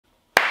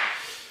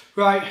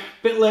Right,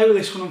 bit late with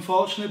this one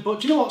unfortunately, but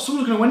do you know what?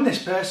 Someone's going to win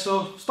this pair,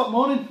 so stop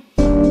moaning.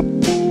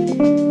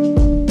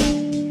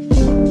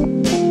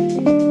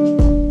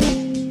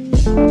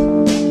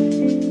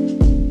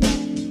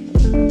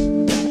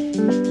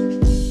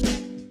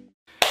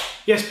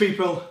 Yes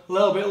people, a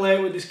little bit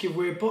late with this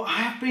giveaway, but I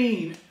have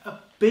been a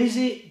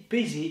busy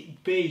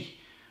bee.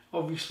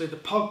 Obviously the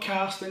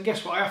podcast, and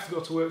guess what, I have to go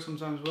to work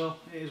sometimes as well.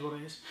 It is what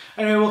it is.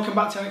 Anyway, welcome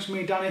back to Next with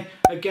me, Danny.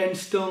 Again,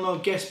 still no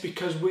guest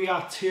because we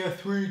are tier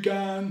 3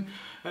 gang.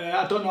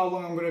 I don't know how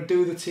long I'm going to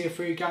do the tier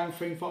 3 gang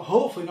thing for,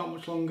 hopefully not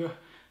much longer.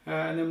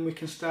 And then we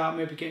can start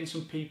maybe getting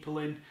some people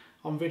in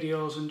on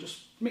videos and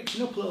just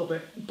mixing up a little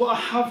bit. But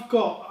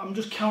I'm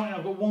just counting,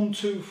 I've got 1,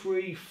 2,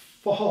 3,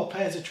 4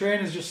 pairs of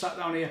trainers just sat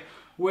down here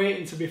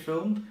waiting to be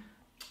filmed.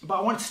 But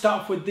I wanted to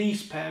start off with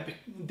these pair,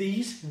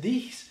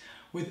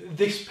 with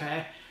this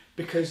pair,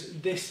 because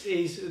this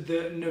is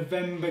the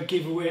November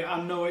giveaway.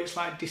 I know it's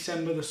like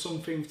December the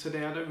something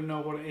today, I don't even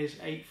know what it is,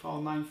 8th or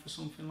 9th or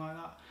something like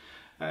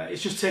that.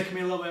 It's just taken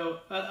me a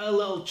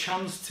little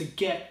chance to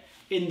get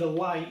in the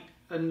light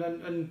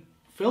and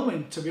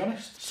filming, to be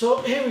honest.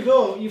 So here we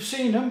go, you've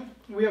seen them.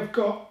 We have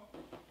got,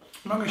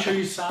 I'm not going to show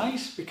you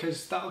size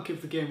because that'll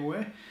give the game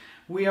away.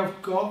 We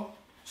have got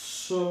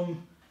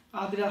some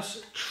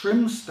Adidas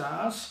Trimm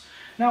Stars.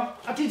 Now,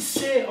 I did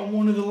say on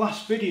one of the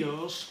last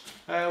videos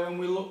when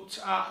we looked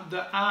at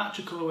the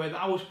Archer colourway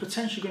that I was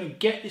potentially going to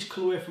get this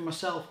colourway for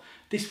myself.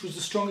 This was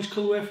the strongest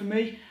colourway for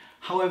me.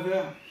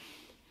 However,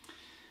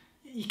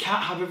 you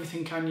can't have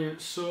everything, can you?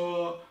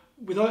 So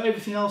without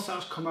everything else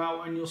that's come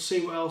out, and you'll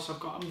see what else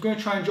I've got, I'm going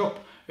to try and drop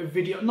a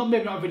video,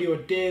 maybe not a video a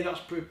day, that's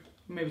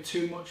maybe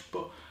too much,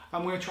 but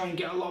I'm going to try and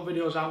get a lot of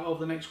videos out over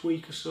the next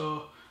week or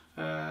so,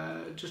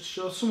 just to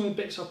show some of the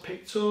bits I've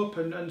picked up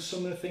and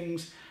some of the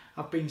things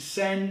I've been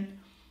sent.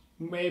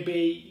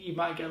 Maybe you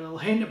might get a little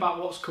hint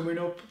about what's coming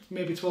up,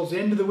 maybe towards the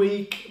end of the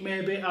week,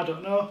 maybe, I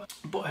don't know.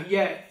 But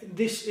yeah,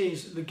 this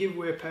is the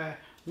giveaway pair.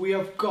 We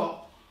have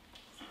got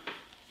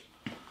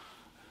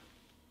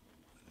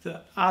the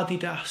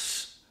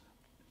Adidas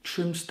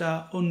Trimm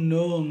Star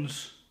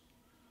Unknowns.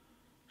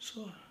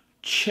 So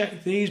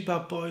check these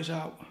bad boys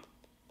out.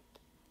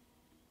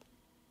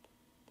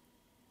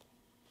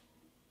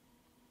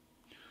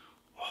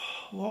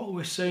 What are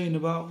we saying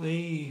about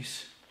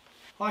these?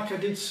 Like I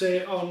did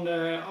say on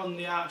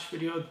the Arch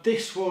video,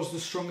 this was the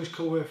strongest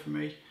colourway for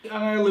me. And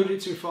I alluded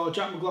to before,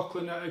 Jack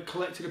McLaughlin had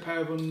collected a pair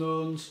of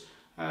Unknowns,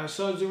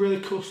 so there's a really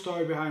cool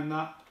story behind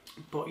that.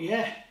 But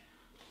yeah,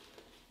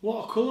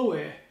 what a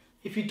colourway.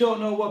 If you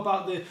don't know what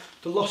about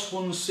the Lost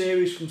Ones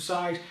series from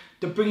Size,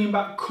 they're bringing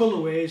back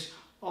colourways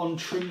on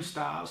Trimm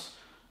Stars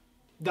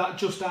that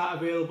just aren't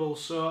available.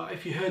 So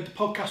if you heard the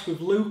podcast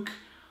with Luke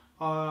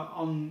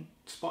on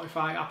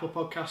Spotify, Apple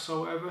Podcasts or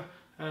whatever,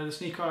 the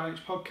Sneaker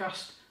Addicts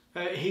podcast,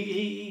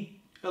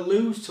 he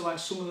alludes to like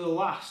some of the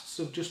lasts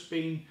have just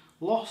been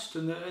lost,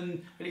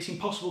 and it's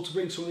impossible to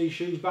bring some of these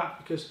shoes back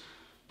because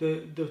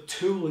the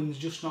tooling's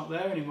just not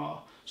there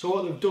anymore. So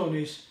what they've done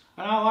is,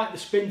 and I like the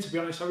spin, to be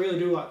honest, I really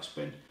do like the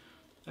spin.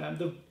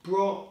 They've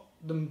brought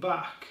them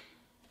back,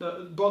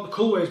 brought the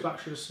colourways back,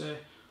 should I say,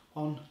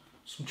 on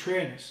some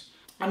trainers.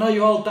 I know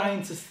you're all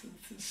dying to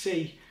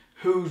see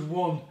who's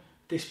won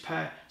this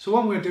pair. So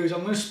what I'm going to do is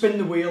I'm going to spin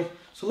the wheel.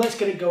 So let's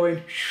get it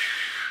going.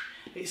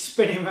 It's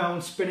spinning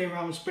round, spinning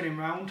round, spinning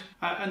round.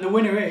 And the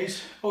winner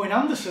is Owen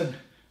Anderson.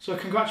 So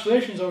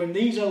congratulations, Owen.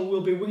 These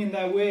will be winging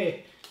their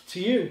way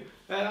to you.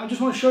 I just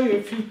want to show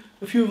you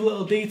a few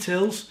little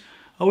details,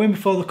 Owen,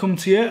 before they come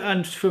to you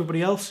and for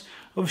everybody else.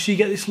 Obviously you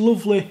get this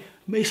lovely,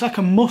 it's like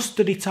a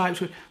mustardy type.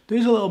 So there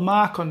is a little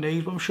mark on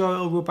these, but I'm sure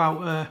it'll rub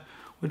out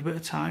with a bit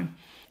of time.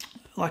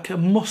 Like a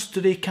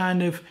mustardy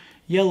kind of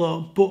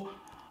yellow, but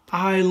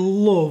I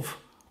love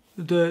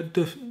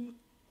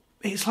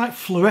it's like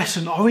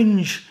fluorescent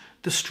orange,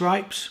 the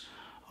stripes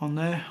on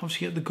there.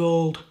 Obviously you get the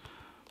gold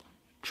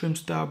Trimm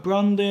Star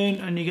branding,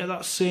 and you get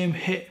that same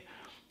hit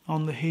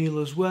on the heel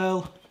as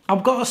well.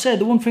 I've got to say,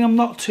 the one thing I'm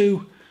not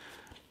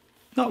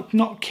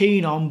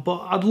keen on, but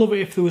I'd love it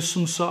if there was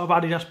some sort of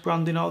Adidas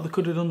branding, or they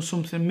could have done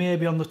something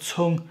maybe on the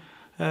tongue,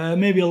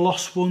 maybe a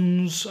Lost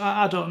Ones,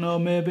 I don't know,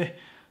 maybe.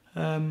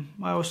 I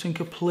always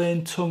think a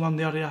plain tongue on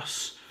the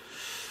Adidas,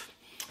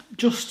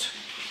 just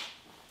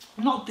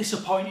not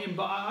disappointing,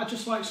 but I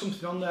just like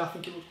something on there. I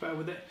think it looks better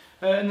with it.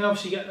 And then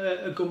obviously you get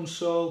a gum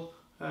sole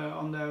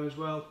on there as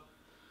well.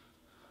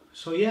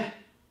 So yeah,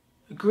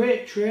 a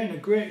great trainer,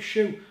 great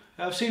shoe.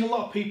 I've seen a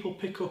lot of people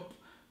pick up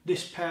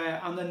this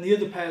pair, and then the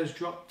other pair's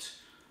dropped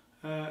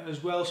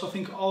as well. So I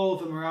think all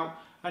of them are out.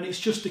 And it's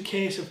just a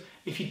case of,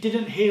 if you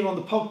didn't hear on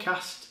the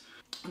podcast,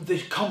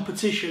 the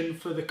competition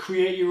for the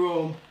Create Your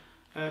Own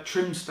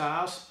Trimm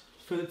Stars,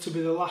 for it to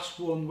be the last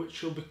one,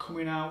 which will be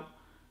coming out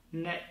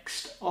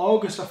next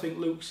August, I think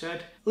Luke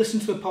said.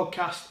 Listen to the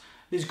podcast.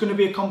 There's going to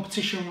be a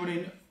competition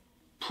running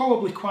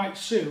probably quite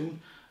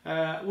soon,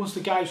 once the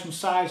guys from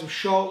Size have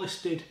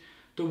shortlisted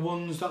the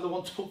ones that they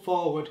want to put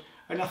forward,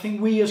 and I think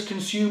we as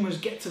consumers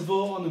get to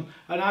vote on them,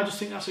 and I just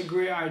think that's a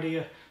great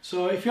idea.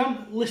 So if you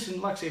haven't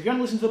listened, like I say, if you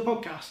haven't listened to the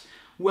podcast,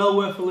 Well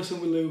worth a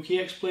listen with Luke. He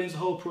explains the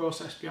whole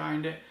process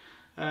behind it.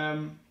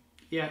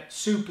 Yeah,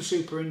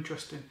 super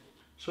interesting.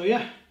 So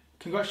yeah,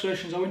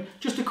 congratulations Owen.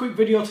 Just a quick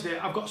video today.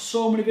 I've got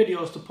so many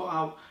videos to put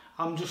out.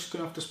 I'm just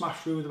going to have to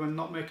smash through them and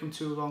not make them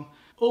too long.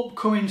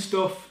 Upcoming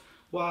stuff.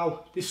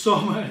 Wow, there's so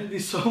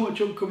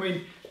much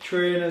upcoming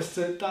trainers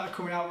that are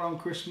coming out around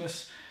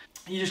Christmas.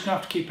 You're just going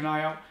to have to keep an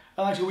eye out.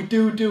 And actually, we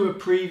do a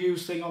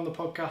previews thing on the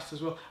podcast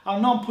as well. I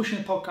know I'm pushing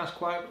the podcast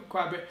quite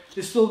a bit.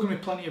 There's still going to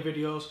be plenty of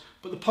videos,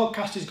 but the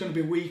podcast is going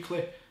to be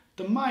weekly.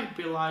 There might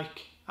be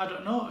like, I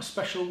don't know, a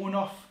special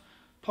one-off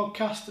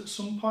podcast at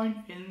some point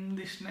in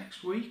this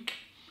next week.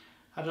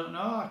 I don't know,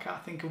 I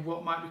can't think of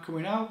what might be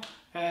coming out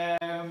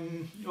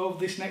over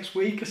this next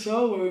week or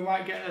so, where we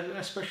might get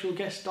a special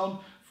guest on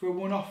for a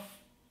one-off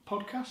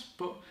podcast,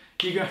 but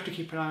you're going to have to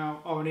keep an eye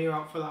out or an ear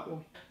out for that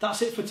one.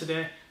 That's it for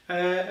today.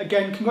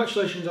 Again,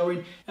 congratulations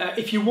Owen.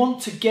 If you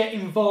want to get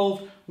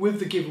involved with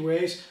the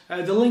giveaways,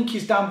 the link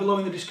is down below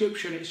in the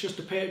description. It's just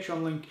a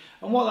Patreon link,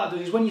 and what that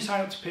does is when you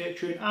sign up to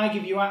Patreon, I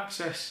give you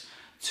access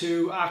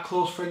to our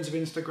close friends of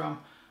Instagram,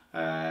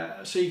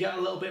 so you get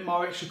a little bit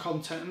more extra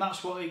content, and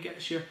that's what it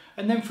gets you.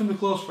 And then from the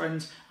close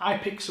friends, I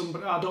pick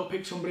somebody. I don't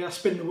pick somebody, I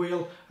spin the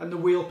wheel, and the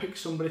wheel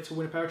picks somebody to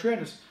win a pair of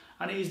trainers.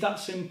 And it is that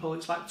simple.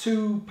 It's like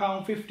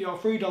 £2.50 or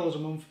 $3 a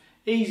month.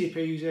 Easy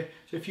peasy.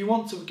 So if you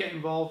want to get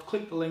involved,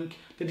 click the link.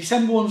 The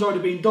December one's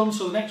already been done,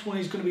 so the next one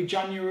is going to be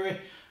January.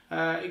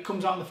 It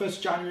comes out on the 1st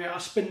of January. I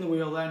spin the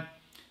wheel then,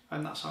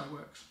 and that's how it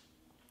works.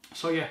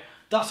 So yeah,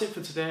 that's it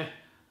for today.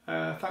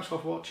 Thanks for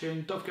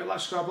watching. Don't forget to like,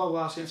 subscribe, blah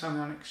blah. See you next time,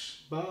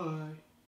 Alex. Bye.